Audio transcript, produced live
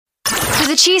For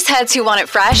the cheeseheads who want it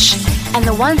fresh, and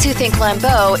the ones who think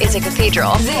Lambeau is a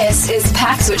cathedral, this is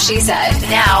Pax What She Said.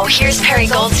 Now, here's Perry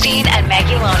Goldstein and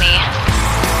Maggie Loney.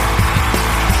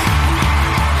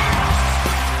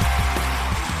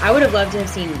 I would have loved to have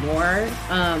seen more,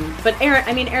 but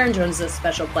Aaron Jones is a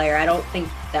special player. I don't think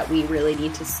that we really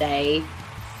need to say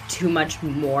too much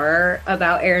more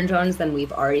about Aaron Jones than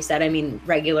we've already said. I mean,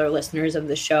 regular listeners of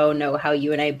the show know how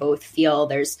you and I both feel.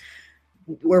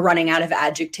 We're running out of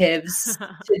adjectives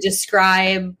to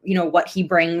describe, what he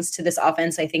brings to this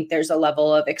offense. I think there's a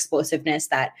level of explosiveness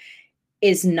that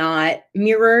is not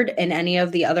mirrored in any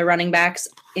of the other running backs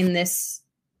on this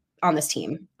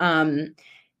team.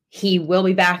 He will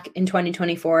be back in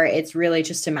 2024. It's really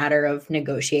just a matter of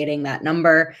negotiating that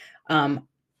number.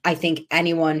 I think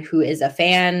anyone who is a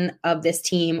fan of this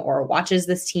team or watches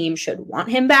this team should want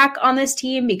him back on this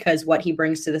team, because what he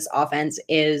brings to this offense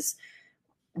is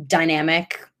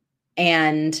dynamic,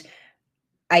 and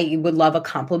I would love a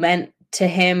compliment to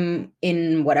him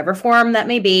in whatever form that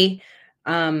may be.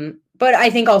 But I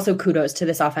think also kudos to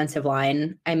this offensive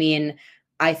line. I mean,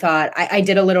 I thought I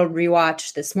did a little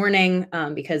rewatch this morning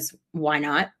because why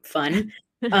not? Fun.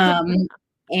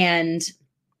 And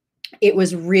it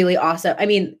was really awesome. I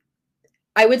mean,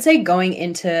 I would say going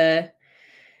into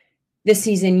this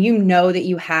season, that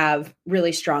you have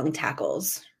really strong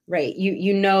tackles, right?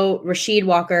 Rasheed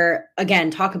Walker, again,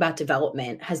 talk about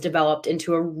development, has developed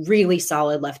into a really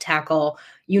solid left tackle.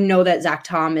 That Zach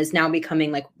Tom is now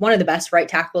becoming like one of the best right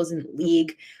tackles in the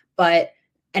league,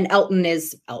 and Elton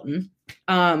is Elton.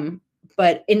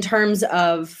 But in terms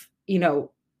of,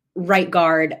 right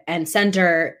guard and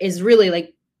center is really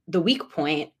like the weak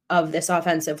point of this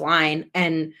offensive line.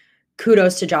 And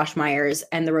kudos to Josh Myers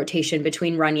and the rotation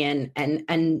between Runyon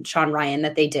and Sean Ryan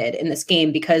that they did in this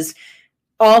game, because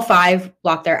all five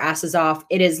blocked their asses off.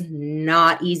 It is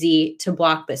not easy to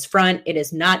block this front. It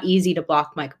is not easy to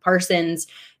block Micah Parsons.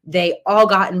 They all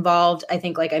got involved. I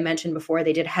think, like I mentioned before,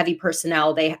 they did heavy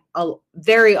personnel. They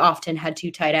very often had two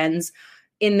tight ends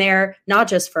in there, not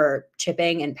just for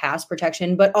chipping and pass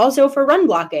protection, but also for run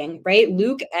blocking, right?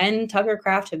 Luke and Tucker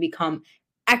Kraft have become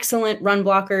excellent run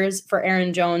blockers for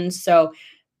Aaron Jones. So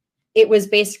it was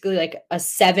basically like a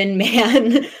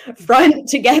 7-man front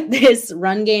to get this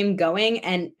run game going.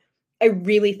 And I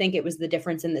really think it was the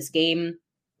difference in this game.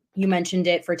 You mentioned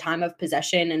it for time of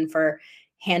possession and for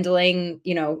handling,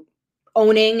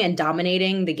 owning and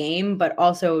dominating the game, but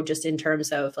also just in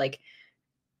terms of like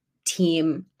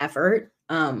team effort.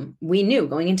 We knew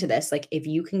going into this, like if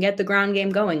you can get the ground game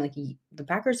going, like the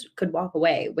Packers could walk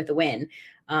away with a win.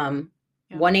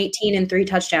 118 and 3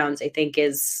 touchdowns, I think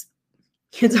it's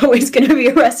always going to be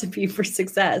a recipe for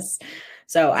success.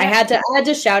 So yeah. I had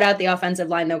to shout out the offensive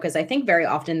line though, because I think very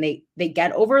often they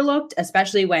get overlooked,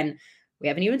 especially when we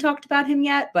haven't even talked about him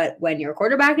yet, but when your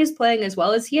quarterback is playing as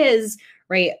well as he is,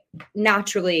 right,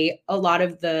 naturally a lot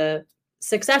of the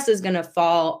success is going to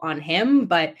fall on him,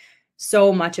 but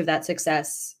so much of that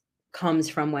success comes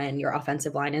from when your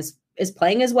offensive line is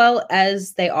playing as well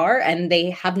as they are, and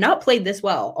they have not played this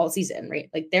well all season, right?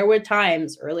 Like there were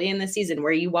times early in the season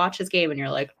where you watch this game and you're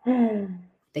like,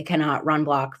 they cannot run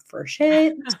block for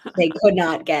shit. They could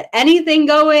not get anything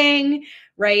going,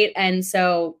 right? And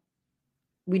so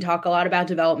we talk a lot about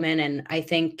development, and I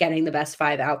think getting the best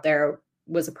 5 out there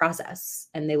was a process,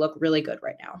 and they look really good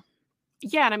right now.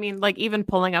 Yeah, and I mean, like even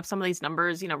pulling up some of these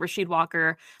numbers, Rasheed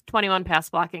Walker, 21 pass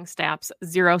blocking snaps,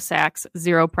 0 sacks,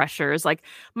 0 pressures. Like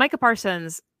Micah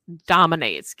Parsons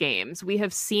dominates games. We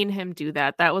have seen him do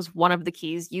that. That was one of the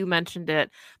keys. You mentioned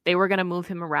it. They were going to move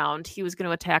him around. He was going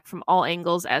to attack from all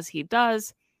angles as he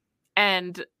does.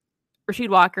 And Rasheed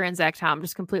Walker and Zach Tom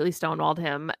just completely stonewalled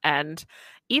him. And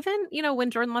even,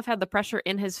 when Jordan Love had the pressure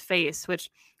in his face,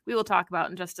 which we will talk about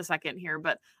in just a second here,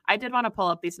 but I did want to pull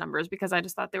up these numbers because I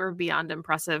just thought they were beyond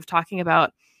impressive, talking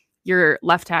about your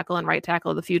left tackle and right tackle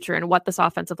of the future and what this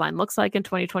offensive line looks like in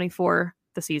 2024,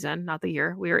 the season, not the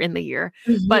year. We are in the year,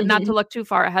 but not to look too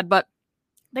far ahead, but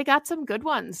they got some good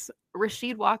ones.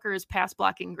 Rasheed Walker's pass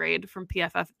blocking grade from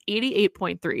PFF,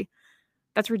 88.3.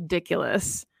 That's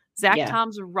ridiculous. Zach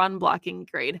Tom's run blocking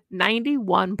grade,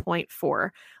 91.4.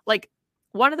 Like,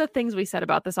 one of the things we said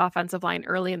about this offensive line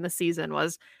early in the season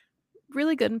was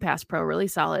really good in pass pro, really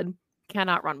solid,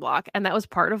 cannot run block. And that was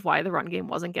part of why the run game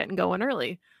wasn't getting going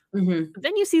early. Mm-hmm.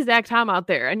 Then you see Zach Tom out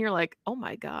there and you're like, oh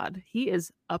my God, he is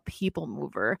a people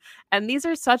mover. And these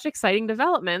are such exciting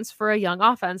developments for a young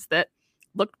offense that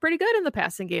looked pretty good in the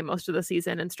passing game most of the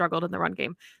season and struggled in the run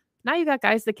game. Now you got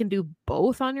guys that can do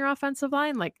both on your offensive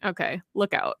line. Like, okay,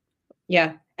 look out.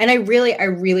 Yeah. And I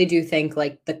really do think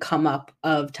like the come up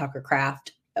of Tucker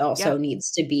Kraft also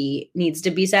needs to be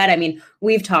said. I mean,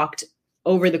 we've talked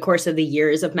over the course of the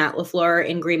years of Matt LaFleur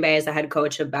in Green Bay as a head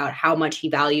coach about how much he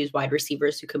values wide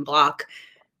receivers who can block.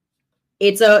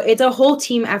 It's a whole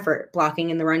team effort blocking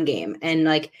in the run game. And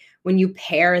like when you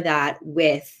pair that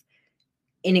with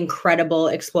an incredible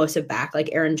explosive back like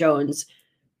Aaron Jones,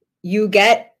 you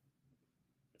get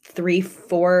 3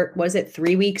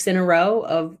 weeks in a row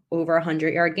of over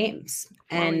 100-yard games.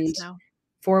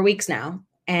 4 weeks now.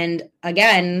 And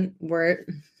again, we're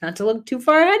not to look too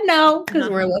far ahead now because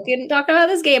we're talking about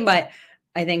this game, but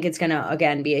I think it's going to,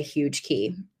 again, be a huge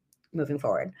key moving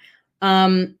forward.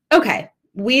 Okay.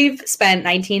 We've spent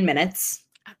 19 minutes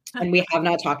and we have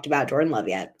not talked about Jordan Love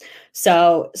yet.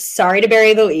 So sorry to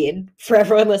bury the lead for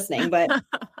everyone listening, but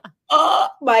oh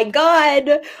my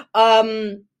God.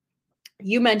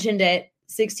 You mentioned it,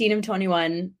 16 of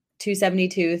 21,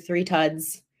 272, 3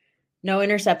 tuds, no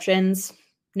interceptions,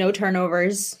 no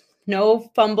turnovers, no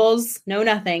fumbles, no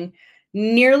nothing.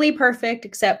 Nearly perfect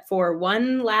except for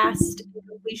one last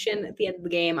completion at the end of the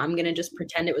game. I'm going to just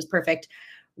pretend it was perfect.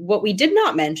 What we did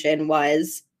not mention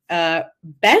was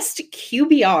best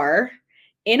QBR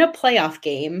in a playoff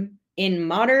game in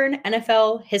modern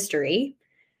NFL history.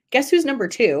 Guess who's number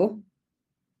 2?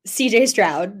 CJ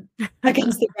Stroud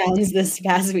against the Browns this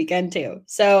past weekend too.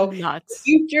 So the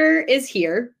future is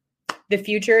here. The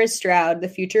future is Stroud. The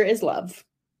future is Love.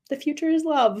 The future is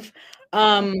Love.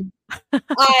 I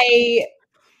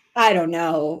don't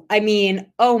know. I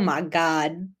mean, oh my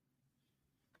God.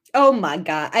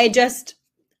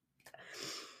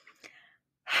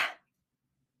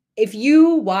 If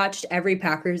you watched every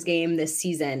Packers game this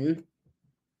season,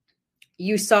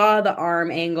 you saw the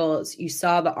arm angles, you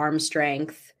saw the arm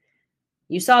strength,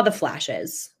 you saw the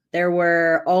flashes.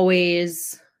 There's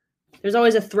always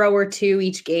a throw or two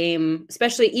each game,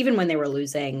 especially even when they were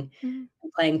losing,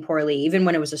 playing poorly, even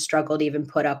when it was a struggle to even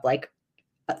put up like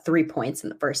 3 points in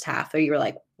the first half, where you were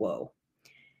like, whoa.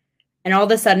 And all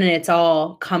of a sudden it's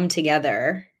all come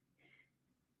together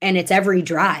and it's every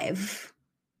drive.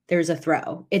 There's a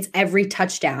throw. It's every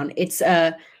touchdown. It's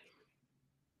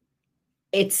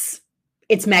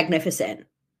magnificent.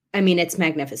 I mean, it's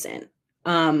magnificent.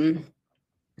 You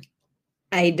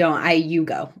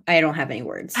go. I don't have any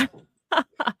words.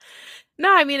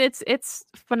 No, I mean, it's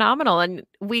phenomenal. And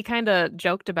we kind of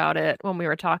joked about it when we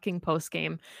were talking post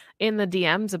game in the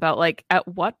DMs about like, at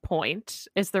what point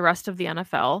is the rest of the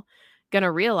NFL going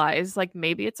to realize like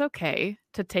maybe it's okay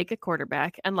to take a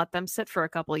quarterback and let them sit for a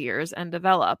couple of years and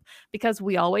develop? Because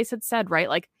we always had said, right,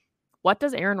 like, what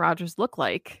does Aaron Rodgers look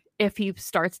like if he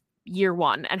starts year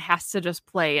one and has to just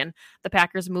play, and the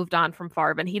Packers moved on from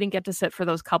Favre and he didn't get to sit for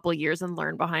those couple of years and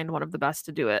learn behind one of the best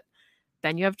to do it?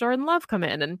 Then you have Jordan Love come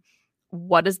in, and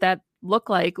what does that look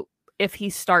like if he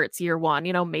starts year one?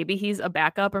 You know, maybe he's a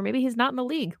backup or maybe he's not in the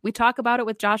league. We talk about it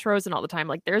with Josh Rosen all the time.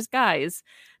 Like, there's guys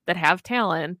that have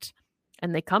talent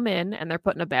and they come in and they're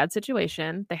put in a bad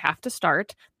situation. They have to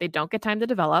start. They don't get time to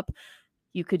develop.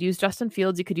 You could use Justin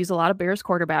Fields. You could use a lot of Bears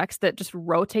quarterbacks that just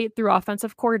rotate through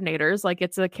offensive coordinators like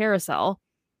it's a carousel.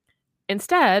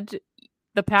 Instead,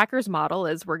 the Packers model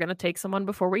is we're going to take someone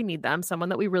before we need them, someone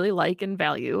that we really like and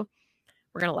value.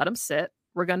 We're going to let them sit.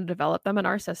 We're going to develop them in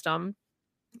our system.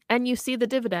 And you see the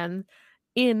dividend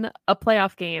in a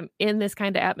playoff game in this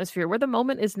kind of atmosphere where the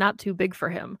moment is not too big for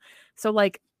him. So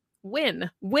like, when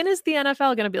is the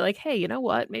NFL going to be like, hey, you know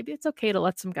what? Maybe it's okay to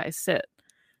let some guys sit.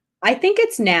 I think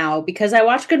it's now, because I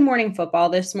watched Good Morning Football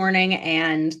this morning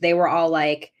and they were all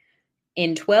like,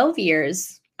 in 12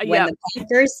 years, when the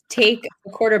Packers take a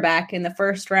quarterback in the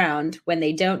first round, when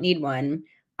they don't need one,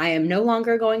 I am no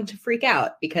longer going to freak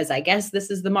out because I guess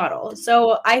this is the model.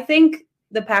 So I think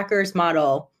the Packers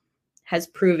model has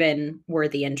proven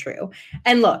worthy and true.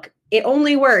 And look, it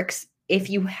only works if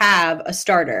you have a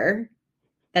starter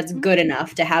that's good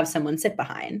enough to have someone sit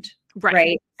behind.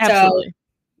 Right? Absolutely. So,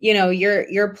 you know,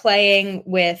 you're playing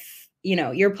with, you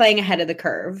know, you're playing ahead of the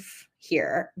curve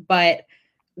here, but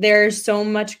there's so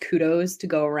much kudos to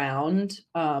go around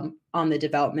on the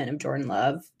development of Jordan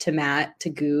Love, to Matt, to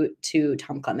Goot, to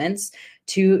Tom Clements,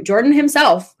 to Jordan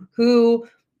himself, who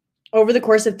over the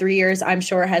course of 3 years, I'm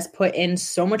sure has put in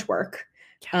so much work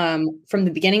from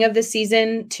the beginning of the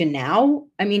season to now.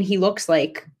 I mean, he looks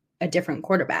like a different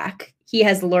quarterback. He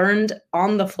has learned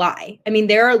on the fly. I mean,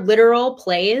 there are literal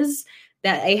plays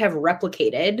that they have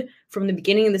replicated from the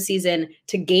beginning of the season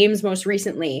to games most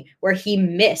recently where he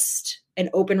missed an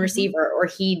open receiver or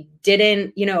he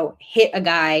didn't, you know, hit a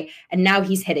guy and now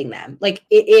he's hitting them. Like,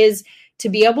 it is to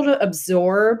be able to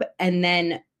absorb and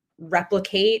then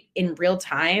replicate in real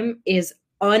time is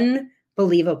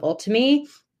unbelievable to me.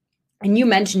 And you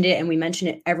mentioned it and we mention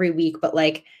it every week, but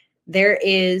like, there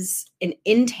is an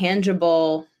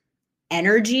intangible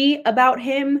energy about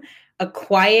him, a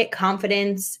quiet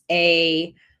confidence,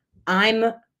 a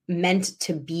I'm meant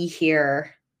to be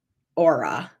here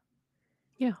aura.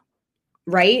 Yeah.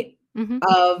 Right? Mm-hmm.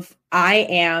 Of I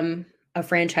am a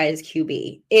franchise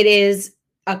QB. It is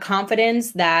a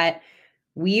confidence that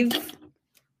we've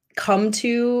come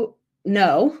to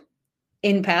know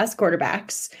in past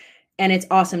quarterbacks, and it's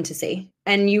awesome to see.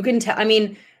 And you can tell, I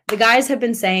mean, the guys have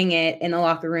been saying it in the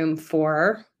locker room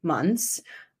for months.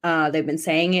 They've been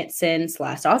saying it since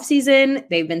last offseason.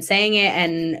 They've been saying it,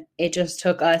 and it just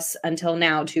took us until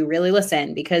now to really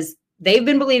listen, because they've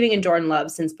been believing in Jordan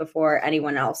Love since before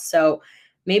anyone else. So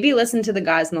maybe listen to the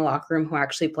guys in the locker room who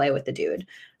actually play with the dude.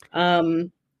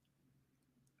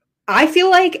 I feel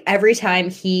like every time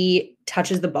he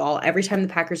touches the ball, every time the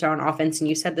Packers are on offense, and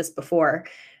you said this before,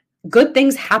 good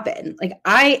things happen. Like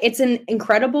it's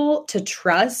incredible to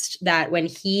trust that when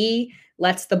he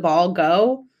lets the ball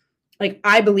go, like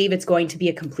I believe it's going to be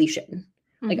a completion.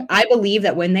 Mm-hmm. Like I believe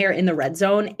that when they're in the red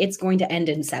zone, it's going to end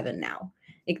in 7 now.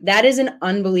 Like that is an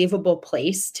unbelievable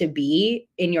place to be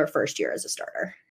in your first year as a starter.